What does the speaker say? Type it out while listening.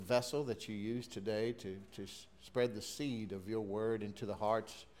vessel that you use today to spread the seed of your word into the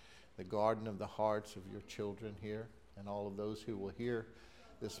hearts, the garden of the hearts of your children here, and all of those who will hear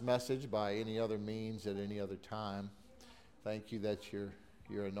this message by any other means at any other time. Thank you that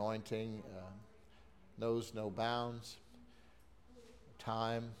your anointing knows no bounds,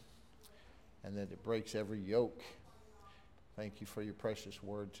 time, and that it breaks every yoke. Thank you for your precious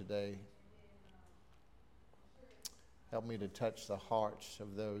word today. Help me to touch the hearts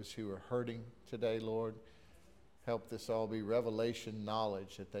of those who are hurting today, Lord. Help this all be revelation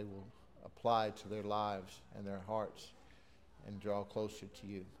knowledge that they will apply to their lives and their hearts and draw closer to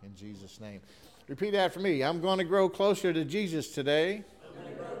you. In Jesus' name. Repeat after me. I'm going to grow closer to Jesus today.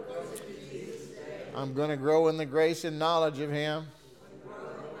 I'm going to grow in the grace and knowledge of Him.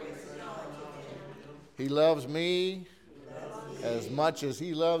 He loves me as much as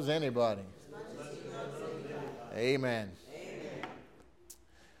He loves anybody. Amen.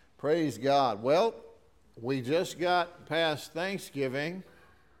 Praise God. Well, we just got past Thanksgiving,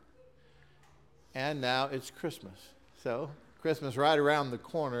 and now it's Christmas. So, Christmas right around the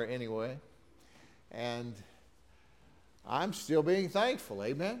corner anyway. And I'm still being thankful.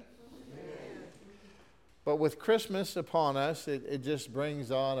 Amen. But with Christmas upon us, it just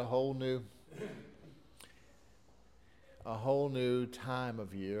brings on a whole new time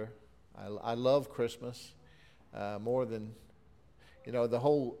of year. I love Christmas more than, the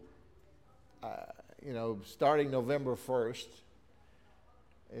whole, starting November 1st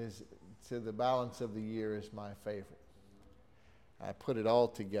is to the balance of the year is my favorite. I put it all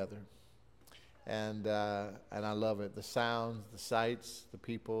together, and I love it. The sounds, the sights, the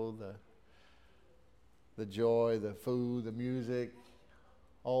people, the joy, the food, the music,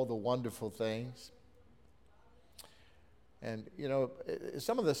 all the wonderful things. And,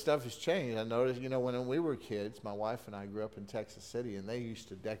 some of the stuff has changed. I noticed, when we were kids, my wife and I grew up in Texas City, and they used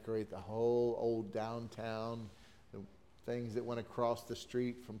to decorate the whole old downtown, the things that went across the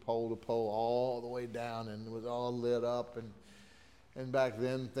street from pole to pole all the way down, and it was all lit up. And back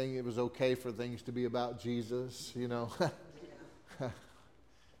then, it was okay for things to be about Jesus, You know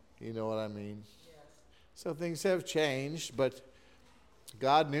what I mean? So things have changed, but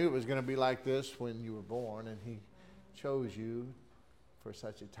God knew it was going to be like this when you were born, and He chose you for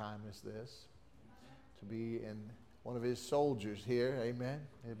such a time as this to be in one of His soldiers here, amen,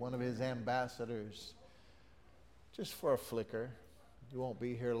 and one of His ambassadors, just for a flicker. You won't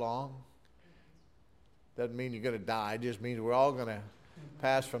be here long. Doesn't mean you're going to die. It just means we're all going to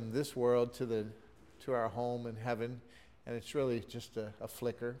pass from this world to our home in heaven, and it's really just a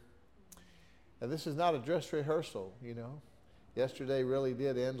flicker. And this is not a dress rehearsal, Yesterday really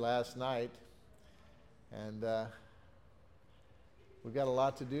did end last night, and we've got a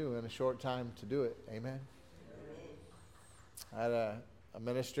lot to do in a short time to do it. Amen. I had a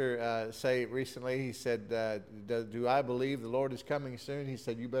minister say recently, he said, do I believe the Lord is coming soon? He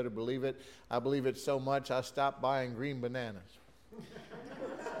said, you better believe it. I believe it so much I stopped buying green bananas.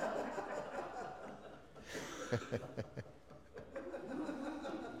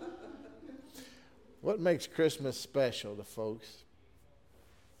 What makes Christmas special to folks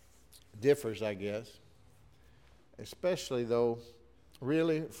differs, I guess. Especially though,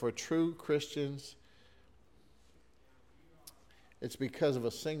 really, for true Christians, it's because of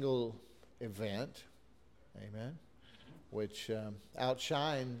a single event, amen, which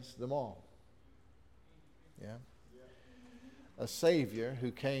outshines them all. Yeah. A Savior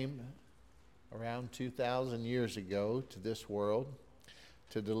who came around 2,000 years ago to this world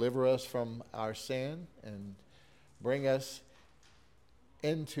to deliver us from our sin and bring us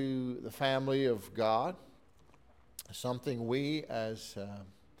into the family of God, something we as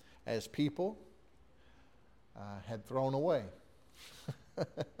people had thrown away.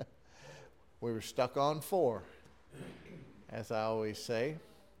 We were stuck on 4, as I always say.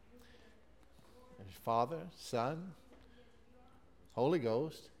 There's Father, Son, Holy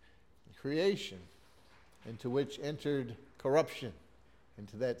Ghost, creation, into which entered corruption,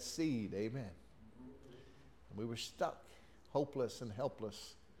 into that seed, amen. And we were stuck, hopeless and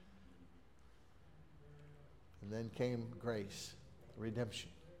helpless. And then came grace, redemption.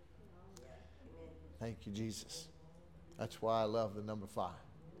 Thank you, Jesus. That's why I love the number 5.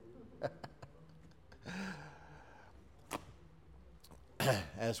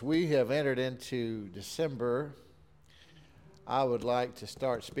 As we have entered into December, I would like to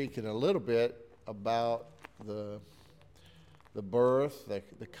start speaking a little bit about the birth,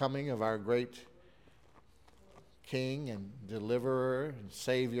 the coming of our great King and Deliverer and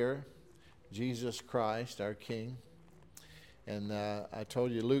Savior, Jesus Christ, our King. And I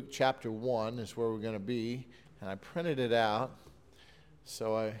told you Luke chapter 1 is where we're going to be, and I printed it out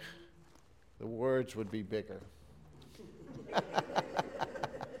so the words would be bigger.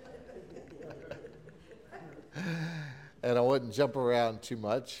 And I wouldn't jump around too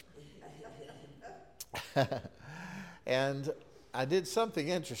much. And I did something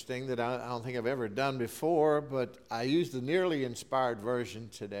interesting that I don't think I've ever done before, but I used the nearly inspired version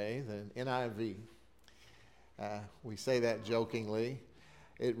today, the NIV. We say that jokingly.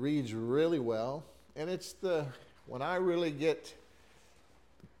 It reads really well, and it's when I really get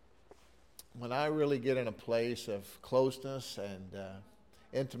in a place of closeness and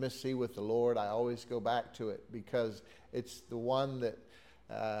intimacy with the Lord, I always go back to it because it's the one that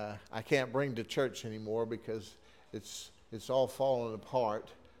I can't bring to church anymore because it's all fallen apart.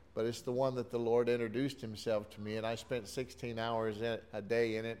 But it's the one that the Lord introduced himself to me, and I spent 16 hours a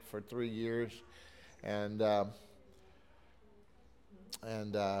day in it for 3 years, and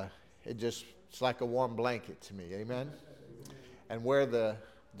it's like a warm blanket to me. Amen. And where the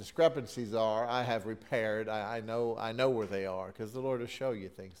discrepancies are, I have repaired. I know where they are because the Lord will show you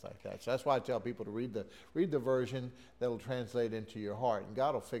things like that. So that's why I tell people to read the version that'll translate into your heart, and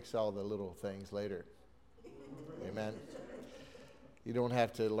God will fix all the little things later. Amen. You don't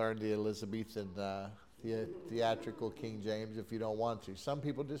have to learn the Elizabethan theatrical King James if you don't want to. Some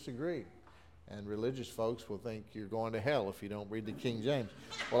people disagree, and religious folks will think you're going to hell if you don't read the King James.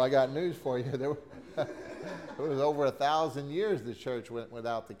 Well, I got news for you. It was over 1,000 years the church went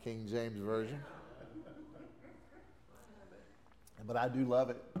without the King James Version. But I do love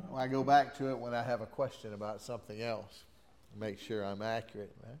it. I go back to it when I have a question about something else. Make sure I'm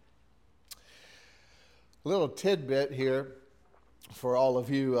accurate, man. A little tidbit here for all of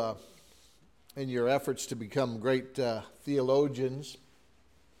you in your efforts to become great theologians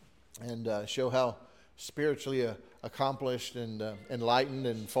and show how spiritually accomplished and enlightened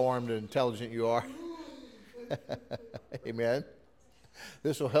and informed and intelligent you are. Amen.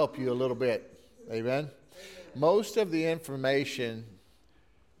 This will help you a little bit. Amen. Most of the information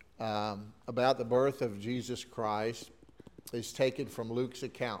about the birth of Jesus Christ is taken from Luke's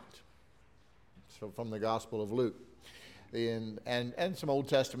account. So from the Gospel of Luke. And some Old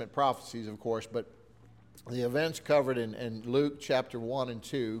Testament prophecies, of course, but the events covered in Luke chapter 1 and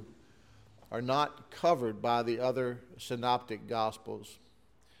 2 are not covered by the other synoptic Gospels.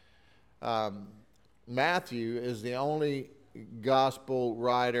 Matthew is the only Gospel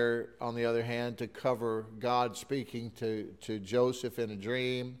writer, on the other hand, to cover God speaking to Joseph in a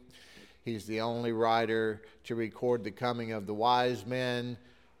dream. He's the only writer to record the coming of the wise men,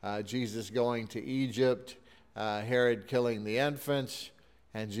 Jesus going to Egypt, Herod killing the infants,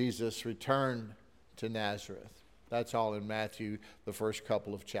 and Jesus' return to Nazareth. That's all in Matthew, the first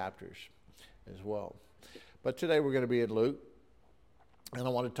couple of chapters as well. But today we're going to be in Luke, and I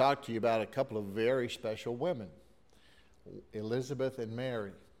want to talk to you about a couple of very special women, Elizabeth and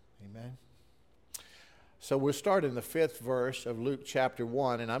Mary. Amen. So we'll start in the 5th verse of Luke chapter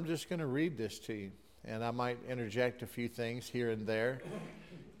 1, and I'm just going to read this to you, and I might interject a few things here and there.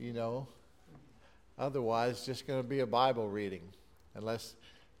 Otherwise, it's just going to be a Bible reading, unless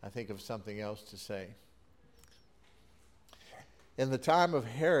I think of something else to say. In the time of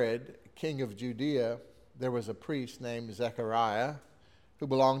Herod, king of Judea, there was a priest named Zechariah, who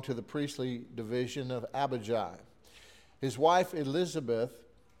belonged to the priestly division of Abijah. His wife Elizabeth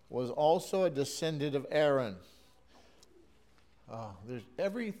was also a descendant of Aaron. There's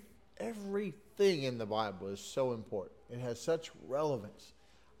everything in the Bible is so important. It has such relevance.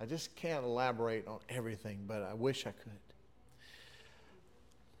 I just can't elaborate on everything, but I wish I could.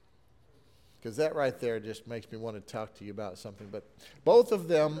 Because that right there just makes me want to talk to you about something. But both of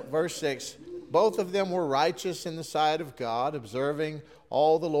them, verse 6, both of them were righteous in the sight of God, observing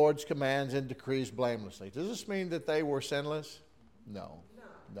all the Lord's commands and decrees blamelessly. Does this mean that they were sinless? No.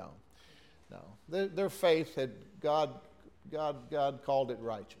 Their faith had God called it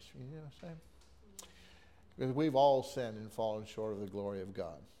righteous. You know what I'm saying? Because we've all sinned and fallen short of the glory of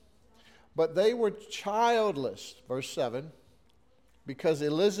God. But they were childless, verse 7, because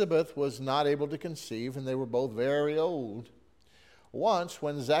Elizabeth was not able to conceive, and they were both very old. Once,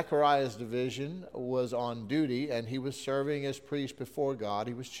 when Zechariah's division was on duty and he was serving as priest before God,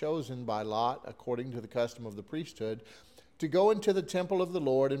 he was chosen by Lot, according to the custom of the priesthood, to go into the temple of the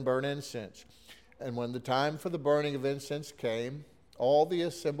Lord and burn incense. And when the time for the burning of incense came, all the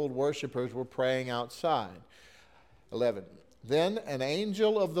assembled worshipers were praying outside. 11. Then an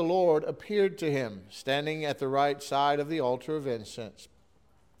angel of the Lord appeared to him, standing at the right side of the altar of incense.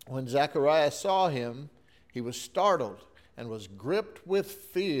 When Zechariah saw him, he was startled and was gripped with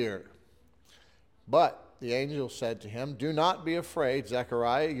fear. But the angel said to him, "Do not be afraid,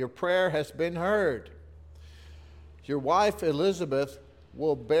 Zechariah. Your prayer has been heard. Your wife Elizabeth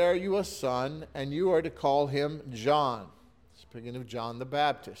will bear you a son, and you are to call him John. Speaking of John the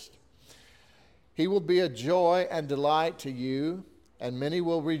Baptist. He will be a joy and delight to you, and many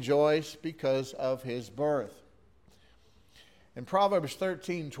will rejoice because of his birth. In Proverbs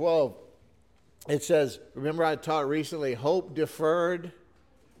 13:12, it says, remember I taught recently, hope deferred,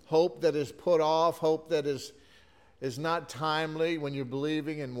 hope that is put off, hope that is not timely when you're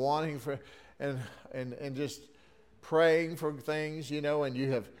believing and wanting for and just praying for things, and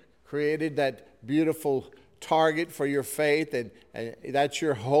you have created that beautiful target for your faith, and that's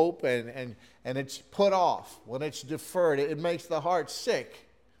your hope, and it's put off. When it's deferred, it makes the heart sick,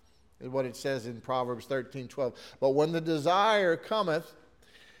 is what it says in Proverbs 13:12. But when the desire cometh,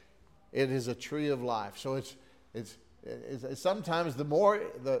 it is a tree of life. So it's sometimes the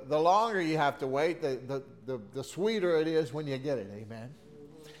longer you have to wait, the sweeter it is when you get it. Amen.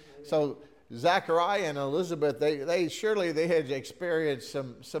 So Zachariah and Elizabeth, they surely had experienced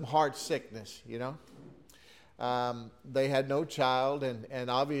some heart sickness, They had no child,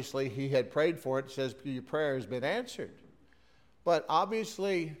 and obviously he had prayed for it. It says your prayer has been answered. But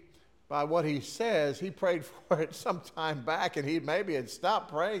obviously, by what he says, he prayed for it some time back, and he maybe had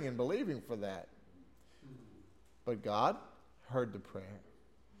stopped praying and believing for that. But God heard the prayer.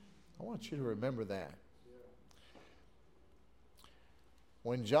 I want you to remember that.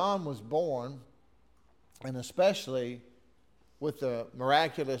 When John was born, and especially with the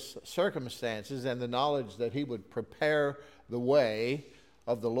miraculous circumstances and the knowledge that he would prepare the way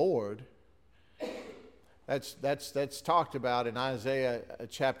of the Lord, that's talked about in Isaiah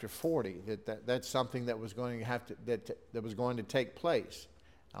chapter 40. That's something that was going to that was going to take place.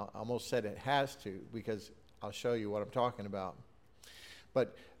 I almost said it has to, because I'll show you what I'm talking about.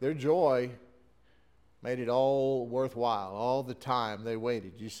 But their joy made it all worthwhile. All the time they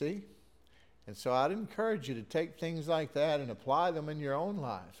waited. You see? And so I'd encourage you to take things like that and apply them in your own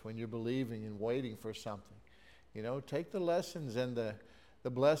lives when you're believing and waiting for something. Take the lessons and the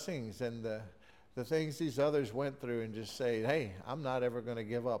blessings and the things these others went through and just say, hey, I'm not ever going to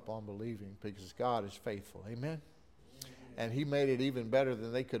give up on believing, because God is faithful. Amen? Amen. And he made it even better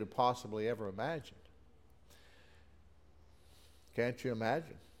than they could have possibly ever imagined. Can't you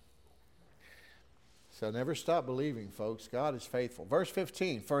imagine? So never stop believing, folks. God is faithful. Verse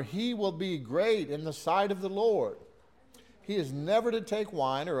 15, for he will be great in the sight of the Lord. He is never to take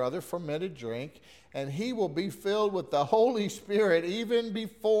wine or other fermented drink, and he will be filled with the Holy Spirit even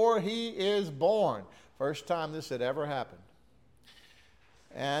before he is born. First time this had ever happened.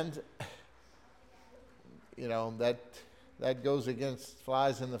 And, that goes against,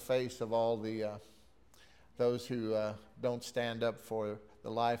 flies in the face of all those who don't stand up for the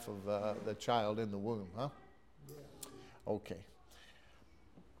life of the child in the womb, huh? Okay.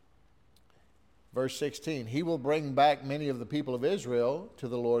 Verse 16, he will bring back many of the people of Israel to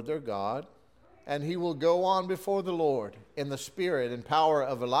the Lord their God, and he will go on before the Lord in the spirit and power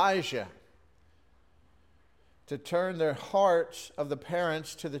of Elijah, to turn their hearts of the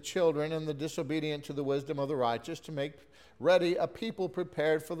parents to the children, and the disobedient to the wisdom of the righteous, to make ready a people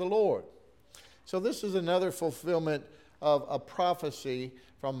prepared for the Lord. So this is another fulfillment of a prophecy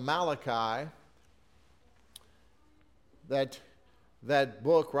from Malachi, that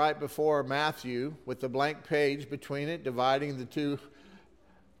book right before Matthew, with the blank page between it, dividing the two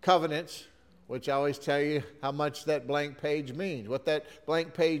covenants, which I always tell you how much that blank page means. What that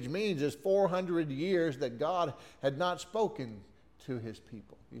blank page means is 400 years that God had not spoken to his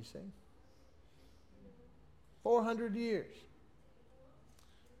people, you see. 400 years.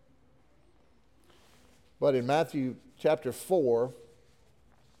 But in Matthew chapter 4,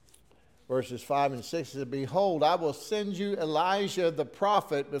 verses 5 and 6, it says, behold, I will send you Elijah the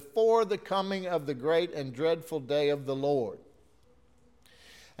prophet before the coming of the great and dreadful day of the Lord.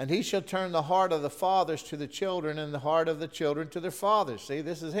 And he shall turn the heart of the fathers to the children, and the heart of the children to their fathers. See,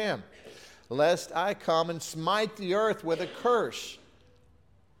 this is him. Lest I come and smite the earth with a curse.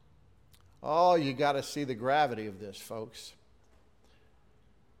 Oh, you got to see the gravity of this, folks.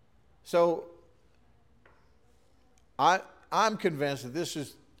 So, I'm convinced that this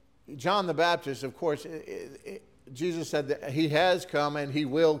is John the Baptist. Of course, Jesus said that he has come and he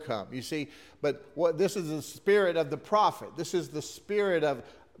will come. You see, but this is the spirit of the prophet. This is the spirit of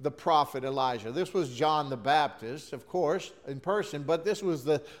the prophet Elijah. This was John the Baptist, of course, in person, but this was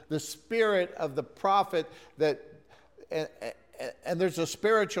the spirit of the prophet and there's a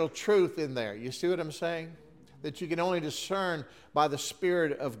spiritual truth in there. You see what I'm saying? That you can only discern by the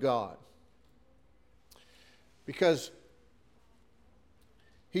Spirit of God. Because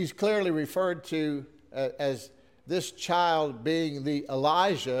he's clearly referred to as this child being the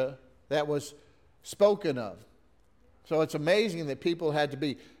Elijah that was spoken of. So it's amazing that people had to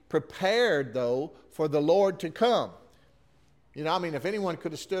be prepared, though, for the Lord to come. You know, I mean, if anyone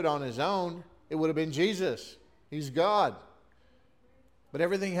could have stood on his own, it would have been Jesus. He's God. But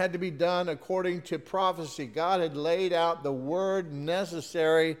everything had to be done according to prophecy. God had laid out the word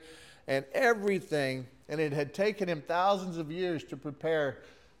necessary and everything, and it had taken him thousands of years to prepare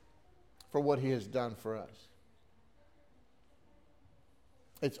for what he has done for us.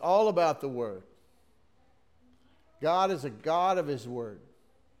 It's all about the word. God is a God of his word.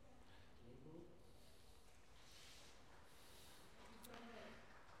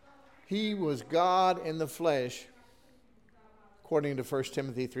 He was God in the flesh, according to 1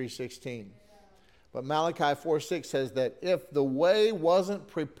 Timothy 3:16. But Malachi 4:6 says that if the way wasn't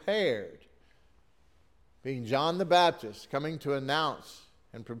prepared, being John the Baptist coming to announce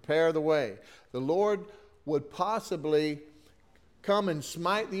and prepare the way, the Lord would possibly come and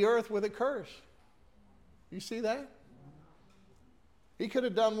smite the earth with a curse. You see that? He could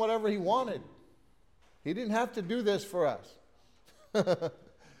have done whatever he wanted. He didn't have to do this for us.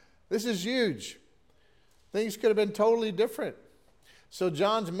 This is huge. Things could have been totally different. So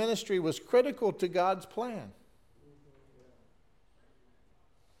John's ministry was critical to God's plan.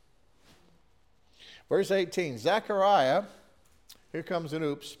 Verse 18, Zechariah, here comes an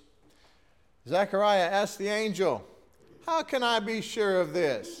oops. Zechariah asked the angel, how can I be sure of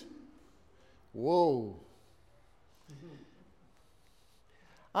this? Whoa.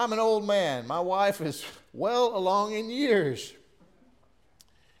 I'm an old man. My wife is well along in years.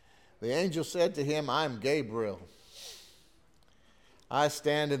 The angel said to him, I am Gabriel. I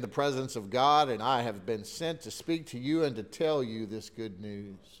stand in the presence of God, and I have been sent to speak to you and to tell you this good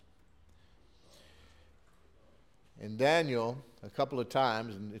news. In Daniel, a couple of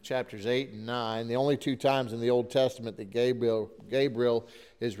times, in chapters 8 and 9, the only two times in the Old Testament that Gabriel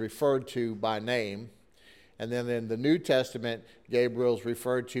is referred to by name. And then in the New Testament, Gabriel is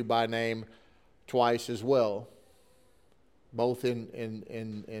referred to by name twice as well, both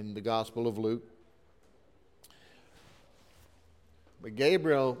in the Gospel of Luke. But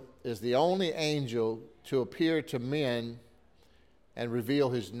Gabriel is the only angel to appear to men and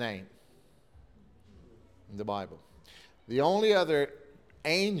reveal his name in the Bible. The only other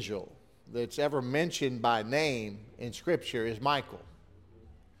angel that's ever mentioned by name in Scripture is Michael.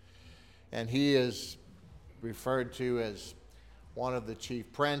 And he is referred to as one of the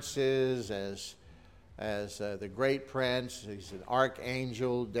chief princes, as the great prince. He's an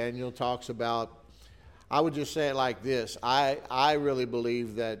archangel. Daniel talks about. I would just say it like this. I really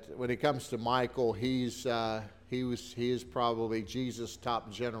believe that when it comes to Michael, he is probably Jesus'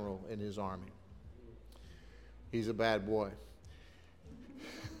 top general in his army. He's a bad boy.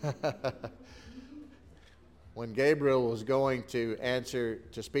 When Gabriel was going to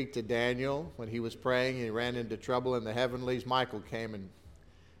speak to Daniel, when he was praying, he ran into trouble in the heavenlies. Michael came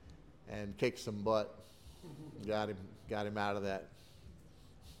and kicked some butt. Got him out of that.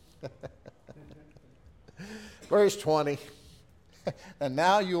 Verse 20. And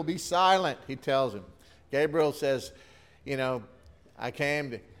now you'll be silent, he tells him. Gabriel says, I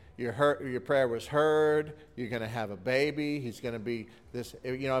came to, your prayer was heard. You're going to have a baby. He's going to be this.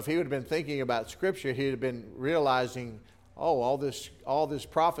 If he would have been thinking about Scripture, he'd have been realizing, all this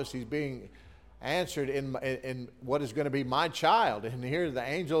prophecy is being answered in what is going to be my child. And here the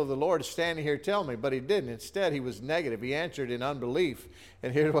angel of the Lord is standing here telling me, but he didn't. Instead, he was negative. He answered in unbelief.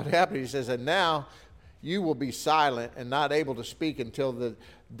 And here's what happened. He says, and now you will be silent and not able to speak until the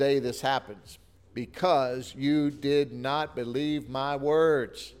day this happens, because you did not believe my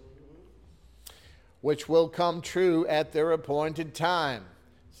words, which will come true at their appointed time.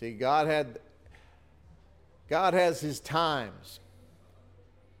 See, God has his times.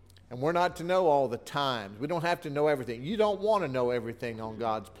 And we're not to know all the times. We don't have to know everything. You don't want to know everything on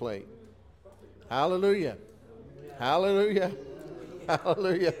God's plate. Hallelujah. Hallelujah.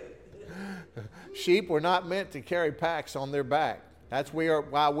 Hallelujah. Sheep were not meant to carry packs on their back. That's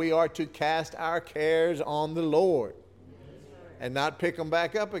why we are to cast our cares on the Lord and not pick them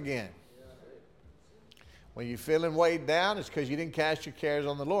back up again. When you're feeling weighed down, it's because you didn't cast your cares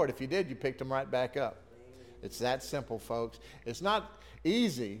on the Lord. If you did, you picked them right back up. It's that simple, folks. It's not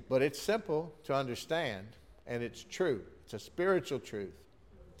easy, but it's simple to understand, and it's true. It's a spiritual truth.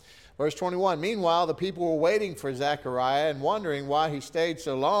 Verse 21, meanwhile, the people were waiting for Zechariah and wondering why he stayed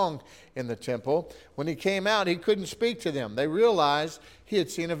so long in the temple. When he came out, he couldn't speak to them. They realized he had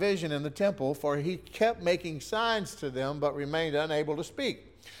seen a vision in the temple, for he kept making signs to them but remained unable to speak.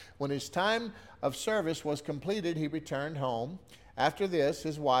 When his time of service was completed, he returned home. After this,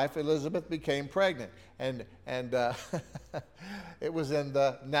 his wife Elizabeth became pregnant, and it was in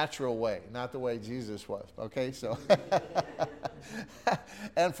the natural way, not the way Jesus was. Okay, so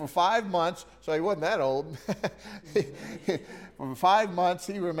and for 5 months, so he wasn't that old. For 5 months,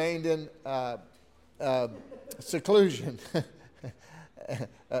 he remained in seclusion.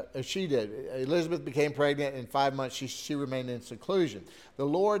 She did. Elizabeth became pregnant. In 5 months, she remained in seclusion. The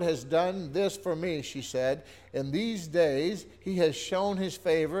Lord has done this for me, she said. In these days, he has shown his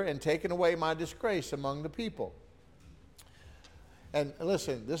favor and taken away my disgrace among the people. And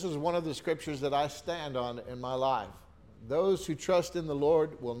listen, this is one of the scriptures that I stand on in my life. Those who trust in the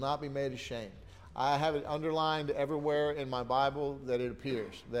Lord will not be made ashamed. I have it underlined everywhere in my Bible that it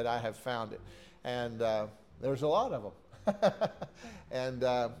appears, that I have found it. And there's a lot of them. And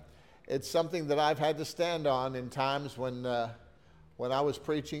it's something that I've had to stand on in times when I was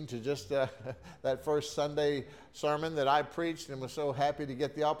preaching to just that first Sunday sermon that I preached, and was so happy to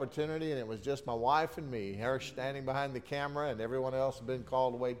get the opportunity, and it was just my wife and me, her standing behind the camera, and everyone else had been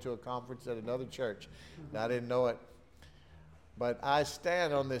called away to a conference at another church. And I didn't know it. But I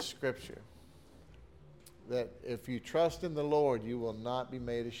stand on this scripture that if you trust in the Lord, you will not be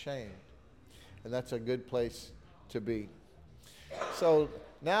made ashamed. And that's a good place to be. So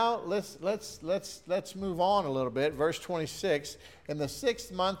now let's move on a little bit. Verse 26. In the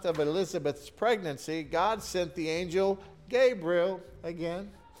 6th month of Elizabeth's pregnancy, God sent the angel Gabriel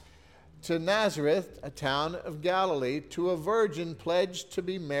again to Nazareth, a town of Galilee, to a virgin pledged to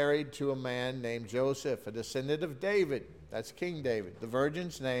be married to a man named Joseph, a descendant of David. That's King David. The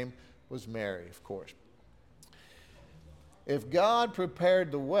virgin's name was Mary, of course. If God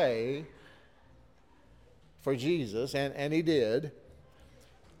prepared the way for Jesus, and he did,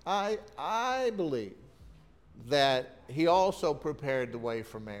 I believe that he also prepared the way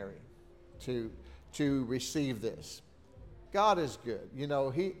for Mary to receive this. God is good. You know,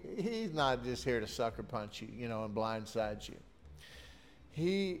 he's not just here to sucker punch you, you know, and blindside you.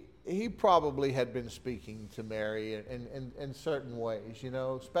 He probably had been speaking to Mary in certain ways, you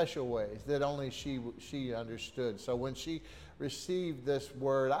know, special ways that only she understood. So when she received this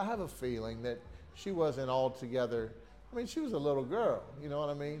word, I have a feeling that she wasn't altogether, I mean, she was a little girl, you know what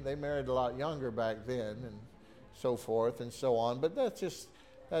I mean? They married a lot younger back then and so forth and so on, but that's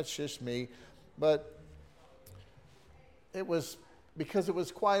just me. But it was, because it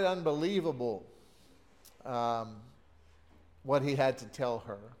was quite unbelievable what he had to tell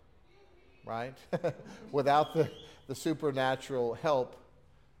her, right? Without the supernatural help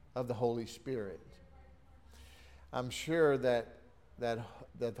of the Holy Spirit. I'm sure that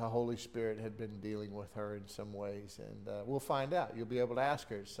the Holy Spirit had been dealing with her in some ways, and we'll find out. You'll be able to ask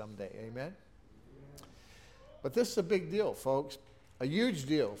her someday. Amen? But this is a big deal, folks. A huge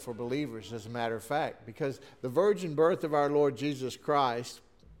deal for believers, as a matter of fact, because the virgin birth of our Lord Jesus Christ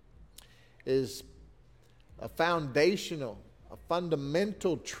is a foundational, a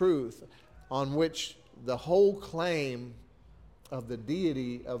fundamental truth on which the whole claim of the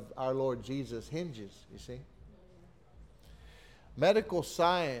deity of our Lord Jesus hinges, you see. Medical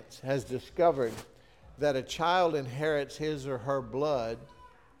science has discovered that a child inherits his or her blood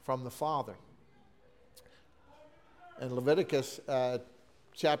from the father. And Leviticus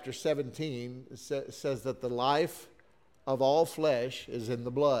chapter 17 says that the life of all flesh is in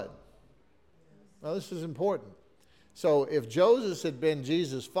the blood. Now this is important. So if Joseph had been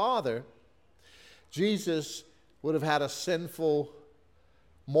Jesus' father, Jesus would have had a sinful,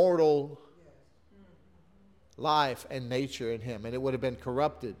 mortal life and nature in him, and it would have been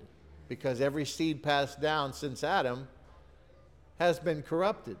corrupted, because every seed passed down since Adam has been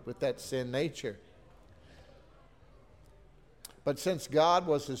corrupted with that sin nature. But since God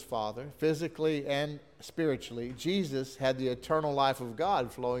was his father, physically and spiritually, Jesus had the eternal life of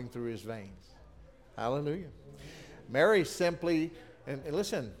God flowing through his veins. Hallelujah. Mary simply, and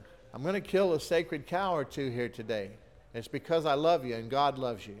listen, I'm going to kill a sacred cow or two here today. It's because I love you and God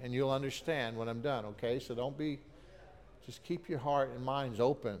loves you, and you'll understand when I'm done, okay? So just keep your heart and minds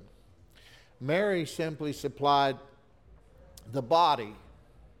open. Mary simply supplied the body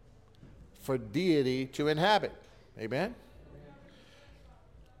for deity to inhabit. Amen?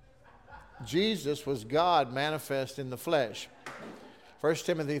 Jesus was God manifest in the flesh. 1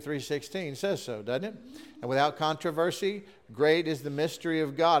 Timothy 3:16 says so, doesn't it? And without controversy, great is the mystery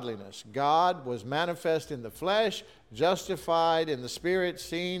of godliness. God was manifest in the flesh, justified in the spirit,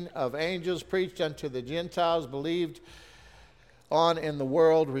 seen of angels, preached unto the Gentiles, believed on in the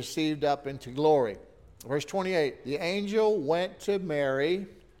world, received up into glory. Verse 28, the angel went to Mary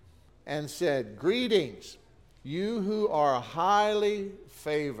and said, greetings, You who are highly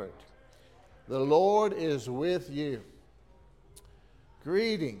favored, the Lord is with you.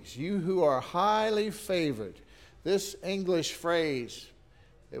 Greetings, you who are highly favored. This English phrase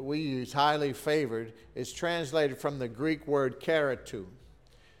that we use, highly favored, is translated from the Greek word karatou.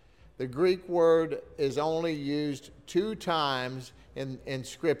 The Greek word is only used 2 times in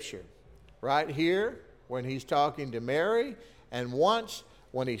Scripture. Right here, when he's talking to Mary, and once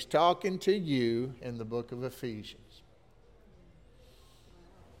when he's talking to you in the book of Ephesians.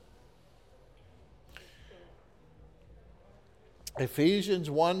 Ephesians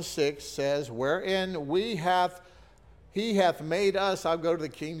 1:6 says, wherein he hath made us, I'll go to the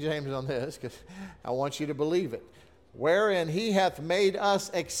King James on this because I want you to believe it. Wherein he hath made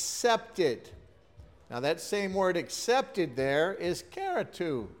us accepted. Now that same word accepted there is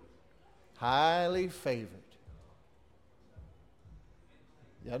karatou, highly favored.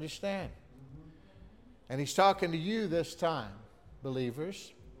 You understand? And he's talking to you this time,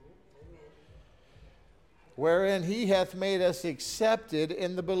 believers. Wherein he hath made us accepted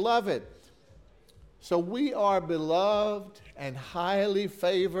in the beloved. So we are beloved and highly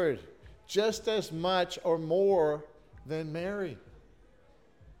favored, just as much or more than Mary.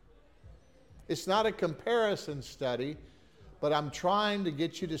 It's not a comparison study, but I'm trying to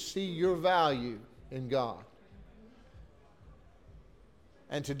get you to see your value in God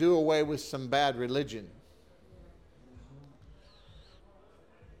and to do away with some bad religion.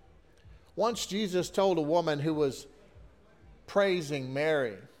 Once Jesus told a woman who was praising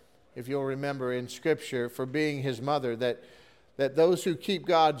Mary, if you'll remember in Scripture, for being his mother, that those who keep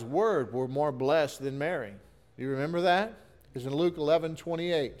God's word were more blessed than Mary. Do you remember that? It's in Luke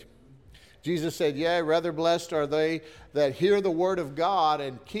 11:28. Jesus said, yea, rather blessed are they that hear the word of God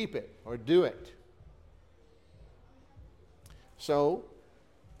and keep it or do it. So,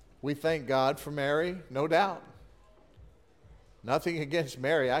 we thank God for Mary, no doubt. Nothing against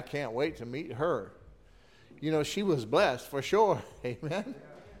Mary. I can't wait to meet her. You know, she was blessed for sure. Amen.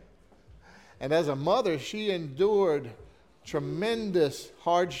 And as a mother, she endured tremendous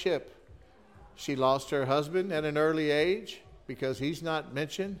hardship. She lost her husband at an early age because he's not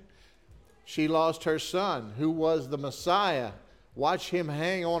mentioned. She lost her son, who was the Messiah. Watch him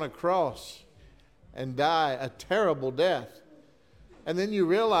hang on a cross and die a terrible death. And then you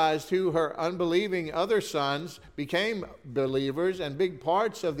realized who her unbelieving other sons became believers and big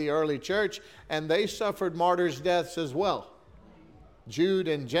parts of the early church, and they suffered martyrs' deaths as well. Jude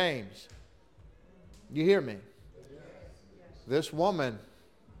and James. You hear me? This woman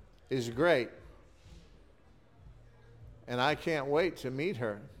is great, and I can't wait to meet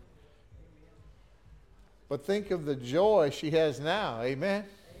her. But think of the joy she has now. Amen?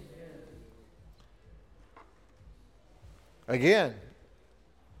 Again,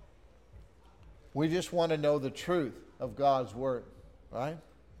 we just want to know the truth of God's word, right?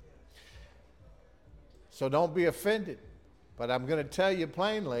 So don't be offended. But I'm going to tell you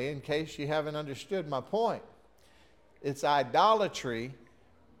plainly, in case you haven't understood my point. It's idolatry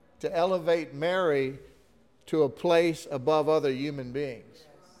to elevate Mary to a place above other human beings.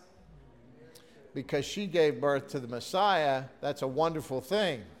 Because she gave birth to the Messiah, that's a wonderful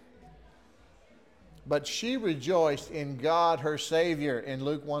thing. But she rejoiced in God, her Savior, in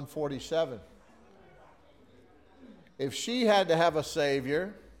Luke 1:47. If she had to have a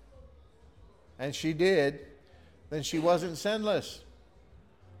Savior, and she did, then she wasn't sinless.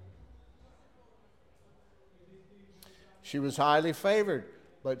 She was highly favored,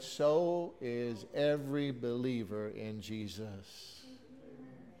 but so is every believer in Jesus.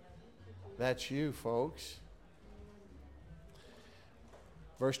 That's you, folks.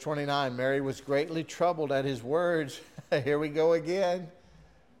 Verse 29, Mary was greatly troubled at his words. Here we go again.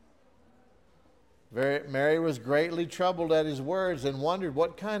 Mary was greatly troubled at his words and wondered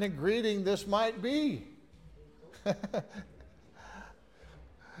what kind of greeting this might be.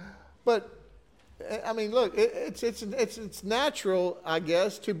 But, I mean, look, it's natural, I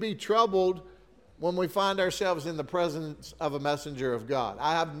guess, to be troubled when we find ourselves in the presence of a messenger of God.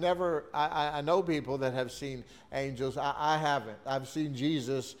 I know people that have seen angels. I haven't. I've seen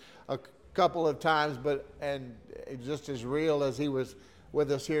Jesus a couple of times, and just as real as he was with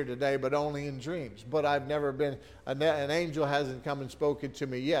us here today, but only in dreams. But I've never been, an angel hasn't come and spoken to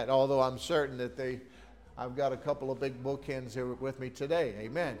me yet, although I'm certain that I've got a couple of big bookends here with me today.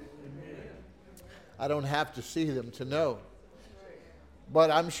 Amen. Amen. I don't have to see them to know.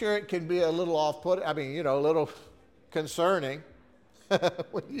 But I'm sure it can be a little off-putting, a little concerning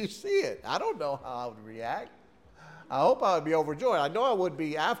when you see it. I don't know how I would react. I hope I would be overjoyed. I know I would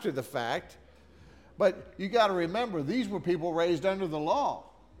be after the fact. But you got to remember, these were people raised under the law.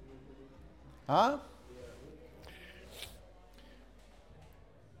 Huh?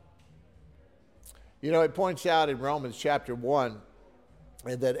 You know, it points out in Romans chapter 1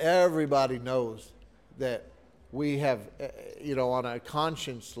 that everybody knows that we have, on a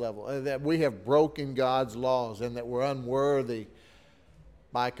conscience level, that we have broken God's laws and that we're unworthy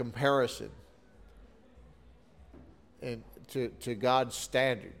by comparison and to God's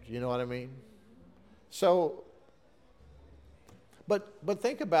standard. You know what I mean? So, but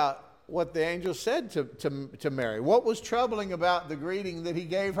think about what the angel said to Mary. What was troubling about the greeting that he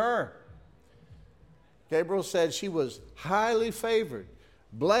gave her? Gabriel said she was highly favored,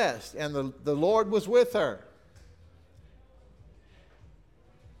 blessed, and the Lord was with her.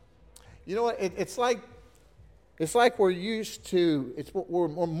 You know what? It's like we're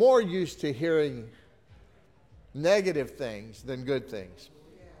more used to hearing negative things than good things.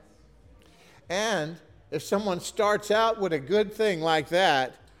 And if someone starts out with a good thing like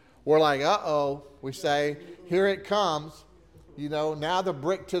that, we're like, uh-oh. We say, here it comes. Now the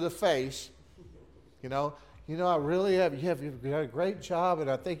brick to the face. I really you've got a great job,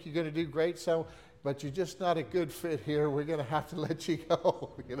 and I think you're going to do great, but you're just not a good fit here. We're going to have to let you go,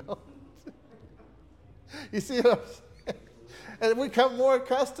 You see what I'm saying? And we become more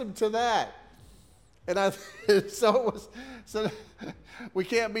accustomed to that. And so we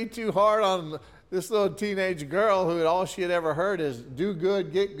can't be too hard on this little teenage girl who all she had ever heard is do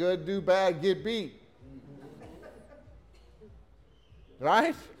good, get good, do bad, get beat.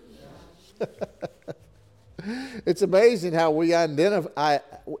 Right? It's amazing how we identify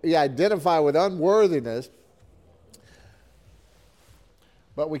with unworthiness,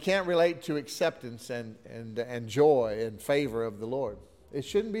 but we can't relate to acceptance and joy and favor of the Lord. It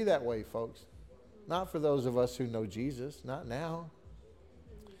shouldn't be that way, folks. Not for those of us who know Jesus, not now.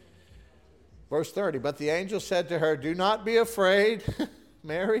 Verse 30, but the angel said to her, do not be afraid,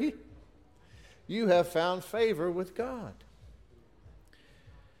 Mary. You have found favor with God.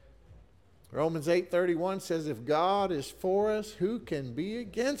 Romans 8:31 says, if God is for us, who can be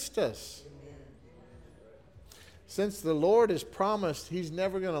against us? Since the Lord has promised He's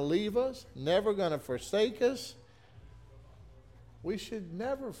never going to leave us, never going to forsake us, we should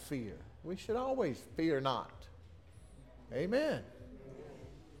never fear. We should always fear not. Amen.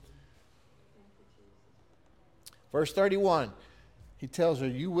 Verse 31, he tells her,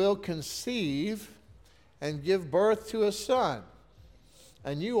 you will conceive and give birth to a son,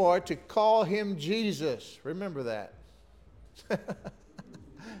 and you are to call him Jesus. Remember that.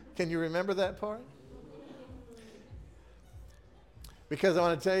 Can you remember that part? Because I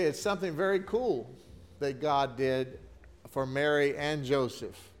want to tell you, it's something very cool that God did for Mary and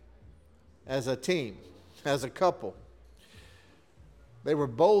Joseph as a team, as a couple. They were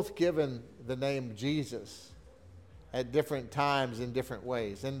both given the name Jesus at different times in different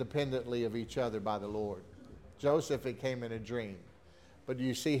ways, independently of each other by the Lord. Joseph, it came in a dream. But do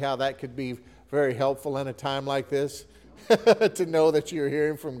you see how that could be very helpful in a time like this? To know that you're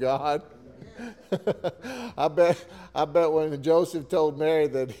hearing from God. I bet when Joseph told Mary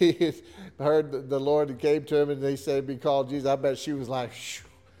that he had heard the Lord that came to him and they said be called Jesus, I bet she was like,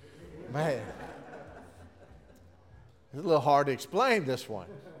 man. It's a little hard to explain this one,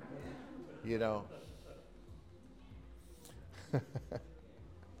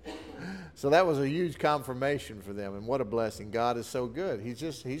 So that was a huge confirmation for them, and what a blessing. God is so good.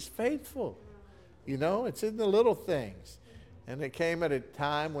 He's faithful. It's in the little things. And it came at a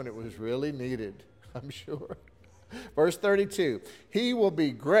time when it was really needed, I'm sure. Verse 32, he will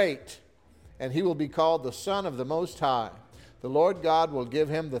be great, and he will be called the Son of the Most High. The Lord God will give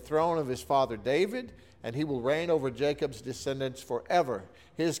him the throne of his father David, and he will reign over Jacob's descendants forever.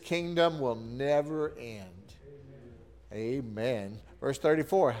 His kingdom will never end. Amen. Verse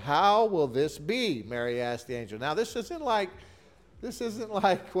 34, how will this be? Mary asked the angel. Now, this isn't like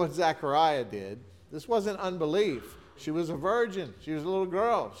what Zechariah did. This wasn't unbelief. She was a virgin. She was a little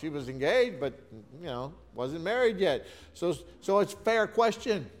girl. She was engaged, but, wasn't married yet. So it's a fair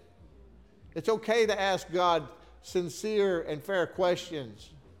question. It's okay to ask God sincere and fair questions.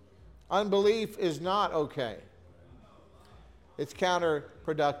 Unbelief is not okay. It's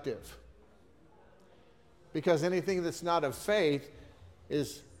counterproductive. Because anything that's not of faith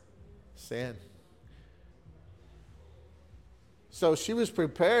is sin. So she was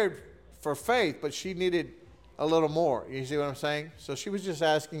prepared for faith, but she needed a little more. You see what I'm saying? So she was just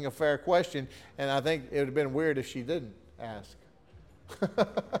asking a fair question, and I think it would have been weird if she didn't ask.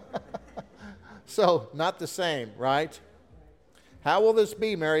 So, not the same, right? How will this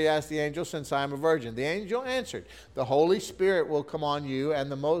be, Mary asked the angel, since I am a virgin? The angel answered, the Holy Spirit will come on you,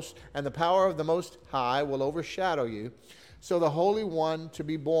 and the power of the Most High will overshadow you. So the Holy One to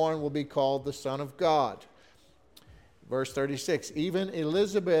be born will be called the Son of God. Verse 36, even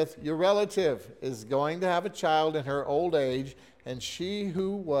Elizabeth, your relative, is going to have a child in her old age, and she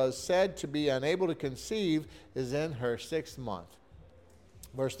who was said to be unable to conceive is in her 6th month.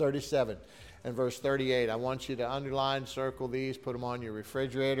 Verse 37 and verse 38. I want you to underline, circle these, put them on your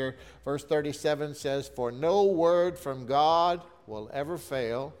refrigerator. Verse 37 says, for no word from God will ever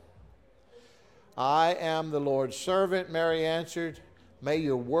fail. I am the Lord's servant, Mary answered. May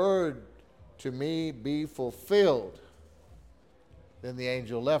your word to me be fulfilled. Then the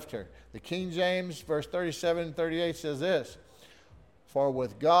angel left her. The King James, verse 37 and 38 says this, for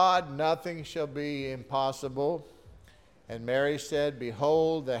with God nothing shall be impossible. And Mary said,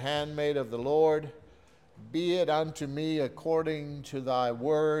 behold, the handmaid of the Lord, be it unto me according to thy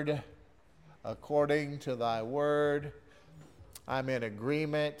word. According to thy word. I'm in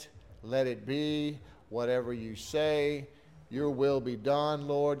agreement. Let it be whatever you say. Your will be done,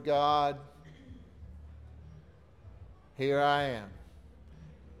 Lord God. Here I am.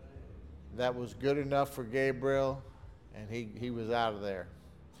 That was good enough for Gabriel, and he was out of there.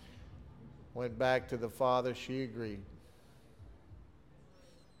 Went back to the Father. She agreed.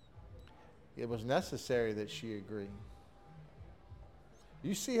 It was necessary that she agreed.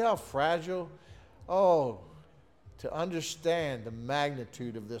 You see how fragile? Oh, to understand the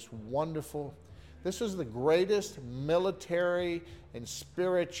magnitude of this wonderful, this is the greatest military and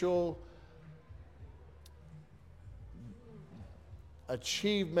spiritual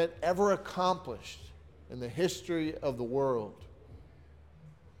achievement ever accomplished in the history of the world.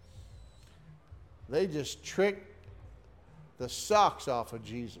 They just tricked the socks off of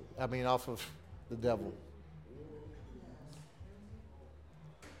off of the devil.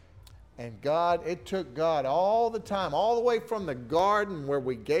 And it took God all the time, all the way from the garden where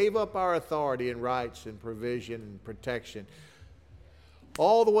we gave up our authority and rights and provision and protection,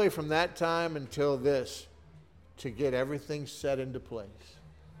 all the way from that time until this, to get everything set into place.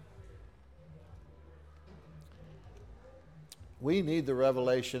 We need the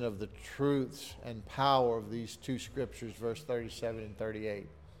revelation of the truths and power of these two scriptures, verse 37 and 38.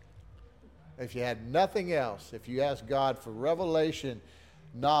 If you had nothing else, if you asked God for revelation,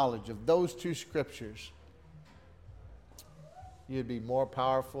 knowledge of those two scriptures, you'd be more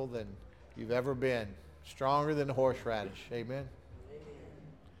powerful than you've ever been, stronger than a horseradish. Amen?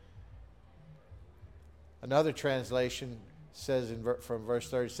 Another translation says from verse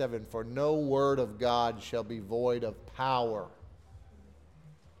 37, for no word of God shall be void of power.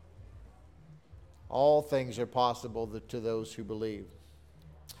 All things are possible to those who believe.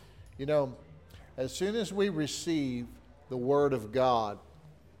 You know, as soon as we receive the word of God,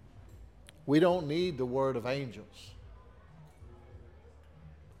 we don't need the word of angels.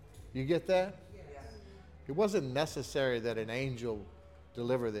 You get that? Yes. It wasn't necessary that an angel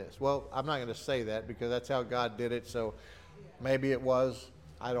deliver this. Well, I'm not going to say that because that's how God did it, so maybe it was.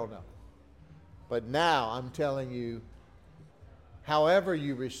 I don't know. But now I'm telling you, however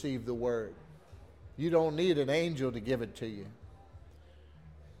you receive the word, you don't need an angel to give it to you.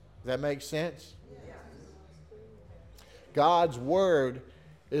 Does that make sense? Yes. God's word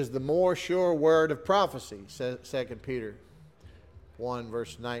is the more sure word of prophecy, 2 Peter 1,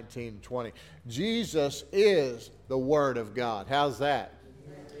 verse 19 and 20. Jesus is the word of God. How's that?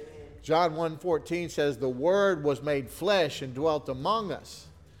 John 1:14 says, the word was made flesh and dwelt among us.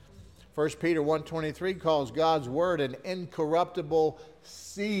 1 Peter 1:23 calls God's word an incorruptible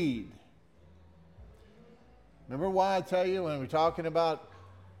seed. Remember why I tell you when we're talking about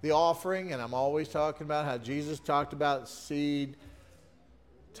the offering, and I'm always talking about how Jesus talked about seed,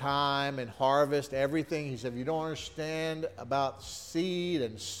 time, and harvest, everything. He said, if you don't understand about seed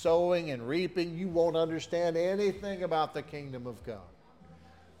and sowing and reaping, you won't understand anything about the kingdom of God.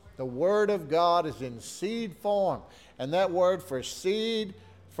 The word of God is in seed form. And that word for seed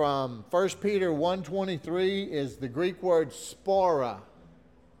from 1 Peter 1:23 is the Greek word spora,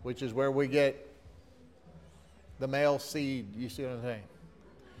 which is where we get the male seed. You see what I'm saying?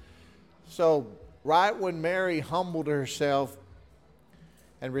 So right when Mary humbled herself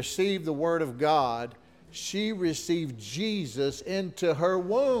and received the word of God, she received Jesus into her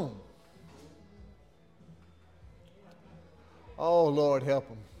womb. Oh, Lord, help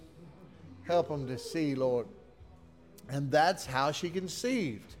them. Help them to see, Lord. And that's how she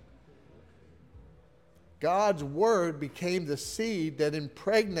conceived. God's word became the seed that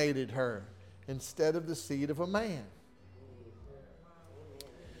impregnated her instead of the seed of a man.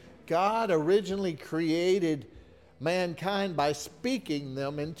 God originally created mankind by speaking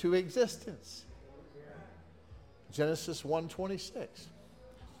them into existence. Genesis 1:26.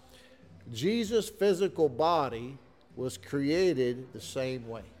 Jesus' physical body was created the same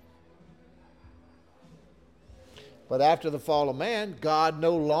way. But after the fall of man, God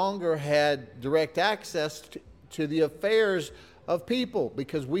no longer had direct access to the affairs of people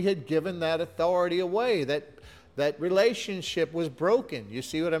because we had given that authority away. That relationship was broken. You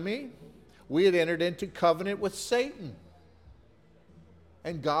see what I mean? We had entered into covenant with Satan.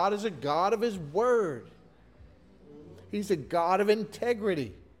 And God is a God of His Word. He's a God of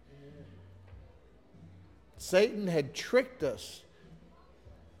integrity. Satan had tricked us.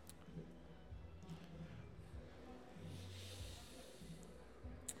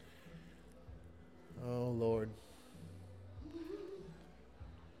 Oh, Lord.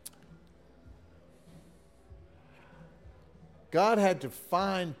 God had to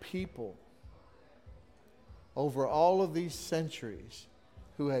find people over all of these centuries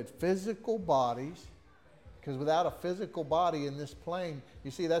who had physical bodies, because without a physical body in this plane, you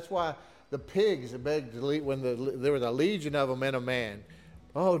see, that's why the pigs begged to leave when there was a legion of them in a man.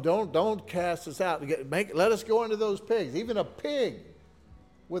 Oh, don't cast us out. Let us go into those pigs. Even a pig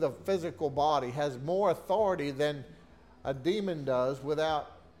with a physical body has more authority than a demon does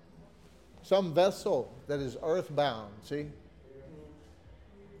without some vessel that is earthbound, see?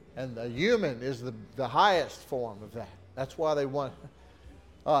 And the human is the highest form of that. That's why they want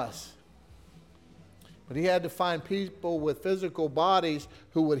us. But He had to find people with physical bodies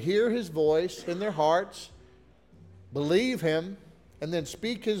who would hear His voice in their hearts, believe Him, and then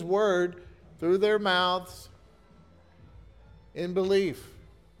speak His word through their mouths in belief.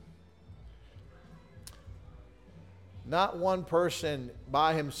 Not one person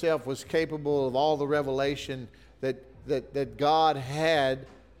by himself was capable of all the revelation that God had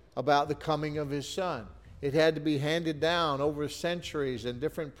about the coming of His Son. It had to be handed down over centuries and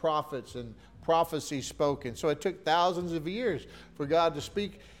different prophets and prophecies spoken. So it took thousands of years for God to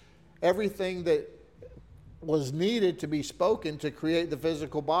speak everything that was needed to be spoken to create the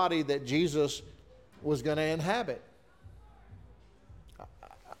physical body that Jesus was going to inhabit.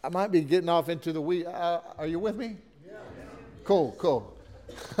 I might be getting off into the weeds. Are you with me? Yeah. Cool.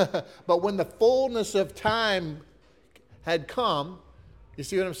 But when the fullness of time had come, you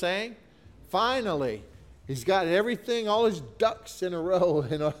see what I'm saying? Finally, He's got everything, all His ducks in a row,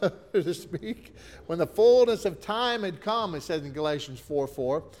 in order to speak. When the fullness of time had come, it says in Galatians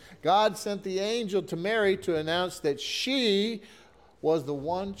 4:4, God sent the angel to Mary to announce that she was the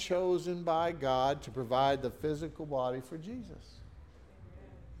one chosen by God to provide the physical body for Jesus.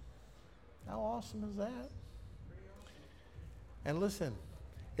 How awesome is that? And listen,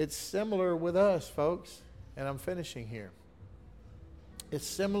 it's similar with us, folks, and I'm finishing here. It's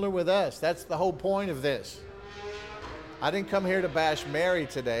similar with us. That's the whole point of this. I didn't come here to bash Mary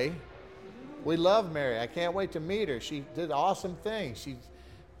today. We love Mary. I can't wait to meet her. She did awesome things.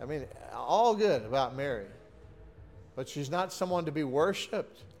 All good about Mary. But she's not someone to be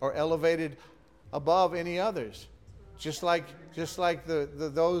worshipped or elevated above any others. Just like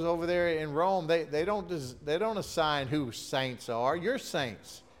those over there in Rome, they don't assign who saints are. You're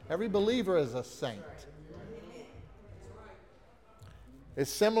saints. Every believer is a saint. It's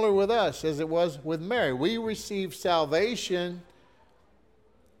similar with us as it was with Mary. We receive salvation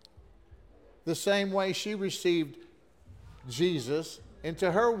the same way she received Jesus into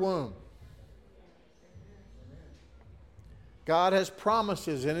her womb. God has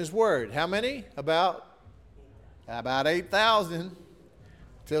promises in His Word. How many? About 8,000.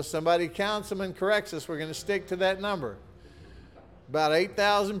 Till somebody counts them and corrects us, we're going to stick to that number. About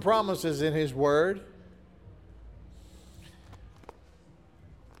 8,000 promises in His Word.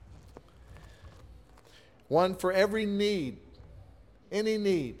 One for every need, any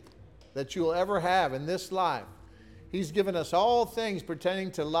need that you'll ever have in this life. He's given us all things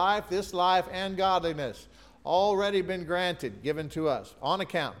pertaining to life, this life, and godliness. Already been granted, given to us, on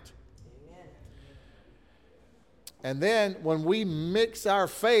account. Amen. And then when we mix our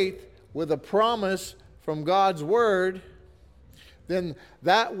faith with a promise from God's Word, then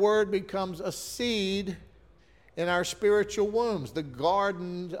that Word becomes a seed in our spiritual wombs, the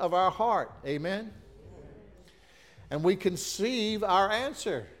garden of our heart. Amen? And we conceive our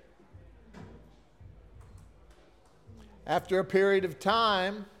answer. After a period of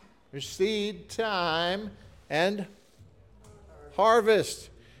time, there's seed time and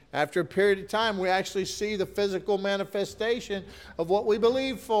harvest. After a period of time, we actually see the physical manifestation of what we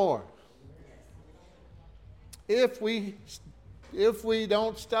believe for. If we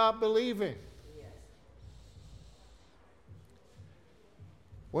don't stop believing.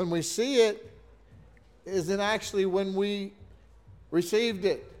 When we see it, isn't actually when we received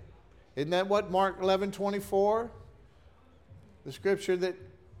it. Isn't that what Mark 11:24, the scripture that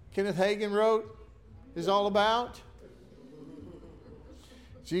Kenneth Hagin wrote, is all about?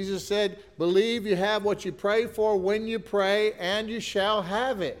 Jesus said, believe you have what you pray for when you pray, and you shall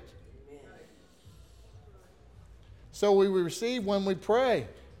have it. So we receive when we pray,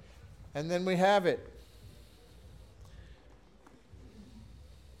 and then we have it.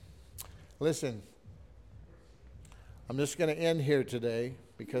 Listen, I'm just going to end here today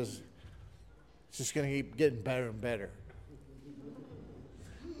because it's just going to keep getting better and better.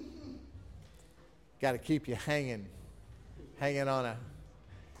 Got to keep you hanging on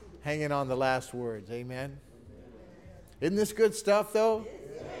the last words. Amen. Isn't this good stuff, though?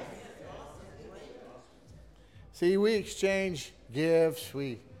 See, we exchange gifts.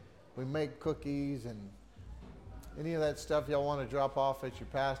 We make cookies and any of that stuff y'all want to drop off at your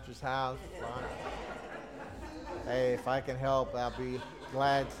pastor's house. Fine. Hey, if I can help, I'll be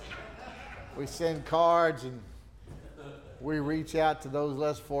glad. We send cards and we reach out to those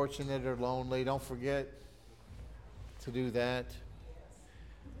less fortunate or lonely. Don't forget to do that.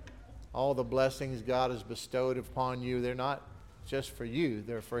 All the blessings God has bestowed upon you, they're not just for you.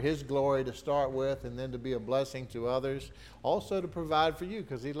 They're for His glory to start with, and then to be a blessing to others. Also to provide for you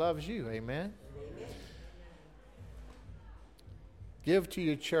because He loves you. Amen? Give to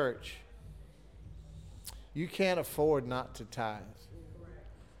your church. You can't afford not to tithe.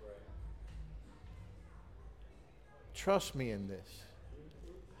 Trust me in this.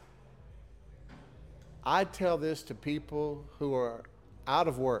 I tell this to people who are out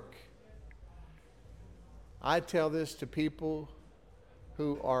of work. I tell this to people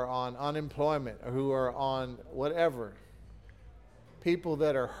who are on unemployment or who are on whatever. People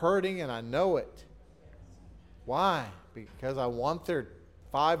that are hurting, and I know it. Why? Because I want their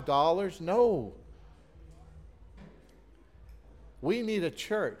 $5? No. We need a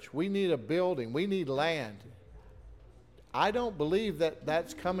church. We need a building. We need land. I don't believe that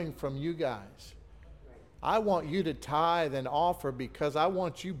that's coming from you guys. I want you to tithe and offer because I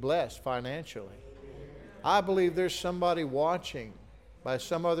want you blessed financially. I believe there's somebody watching by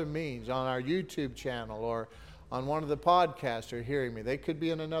some other means on our YouTube channel or on one of the podcasts are hearing me. They could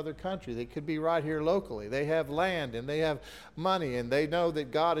be in another country. They could be right here locally. They have land and they have money and they know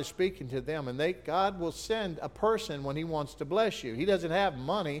that God is speaking to them, and God will send a person when He wants to bless you. He doesn't have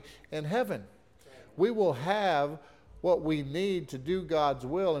money in heaven. We will have what we need to do God's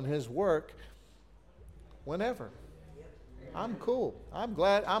will and His work whenever. I'm cool. I'm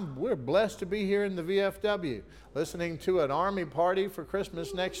glad. We're blessed to be here in the VFW, listening to an army party for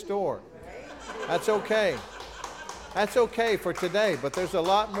Christmas next door. That's okay. That's okay for today, but there's a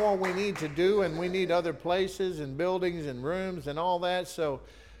lot more we need to do, and we need other places and buildings and rooms and all that. So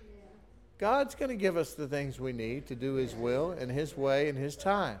God's going to give us the things we need to do His will and His way and His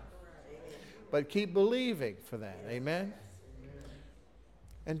time. But keep believing for that. Amen?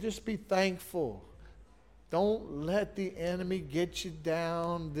 And just be thankful. Don't let the enemy get you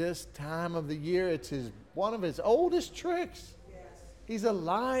down this time of the year. It's one of his oldest tricks. He's a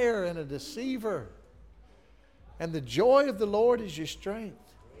liar and a deceiver. And the joy of the Lord is your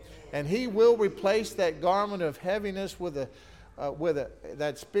strength. And He will replace that garment of heaviness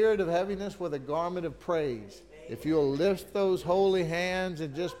that spirit of heaviness with a garment of praise. If you'll lift those holy hands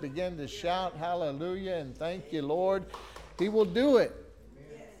and just begin to shout hallelujah and thank you, Lord, He will do it.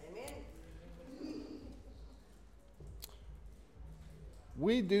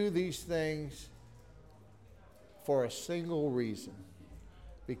 We do these things for a single reason.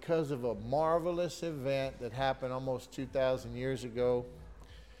 Because of a marvelous event that happened almost 2,000 years ago.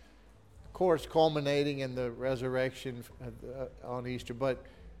 Of course, culminating in the resurrection on Easter. But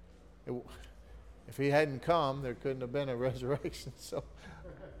if He hadn't come, there couldn't have been a resurrection. So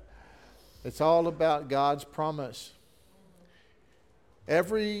it's all about God's promise.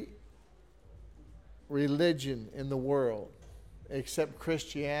 Every religion in the world, except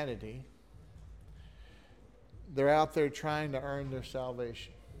Christianity, they're out there trying to earn their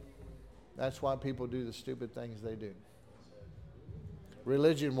salvation. That's why people do the stupid things they do.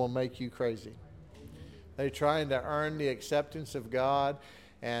 Religion will make you crazy. They're trying to earn the acceptance of God,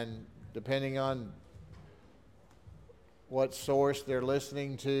 and depending on what source they're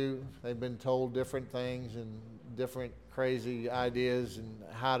listening to, they've been told different things and different crazy ideas and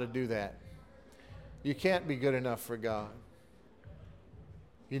how to do that. You can't be good enough for God.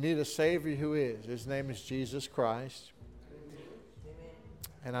 You need a Savior who is. His name is Jesus Christ.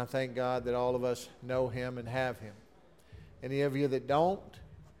 And I thank God that all of us know Him and have Him. Any of you that don't,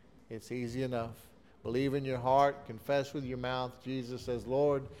 it's easy enough. Believe in your heart, confess with your mouth, Jesus as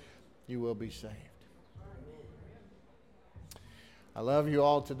Lord, you will be saved. I love you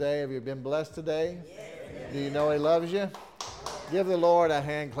all today. Have you been blessed today? Yes. Do you know He loves you? Give the Lord a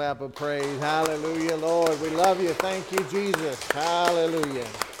hand clap of praise. Hallelujah, Lord. We love you. Thank you, Jesus. Hallelujah.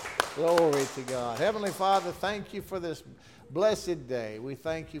 Glory to God. Heavenly Father, thank you for this blessed day. We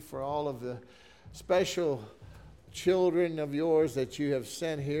thank you for all of the special children of yours that you have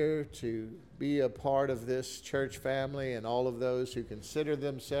sent here to be a part of this church family, and all of those who consider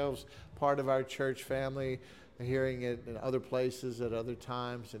themselves part of our church family, hearing it in other places at other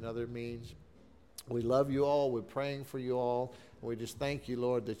times and other means. We love you all. We're praying for you all. We just thank you,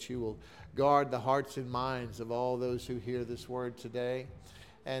 Lord, that you will guard the hearts and minds of all those who hear this word today,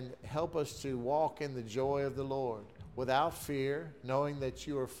 and help us to walk in the joy of the Lord without fear, knowing that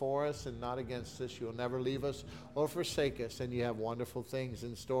you are for us and not against us. You will never leave us or forsake us, and you have wonderful things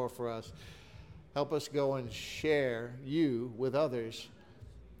in store for us. Help us go and share you with others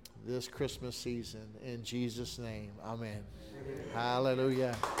this Christmas season. In Jesus' name, amen.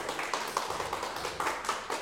 Hallelujah.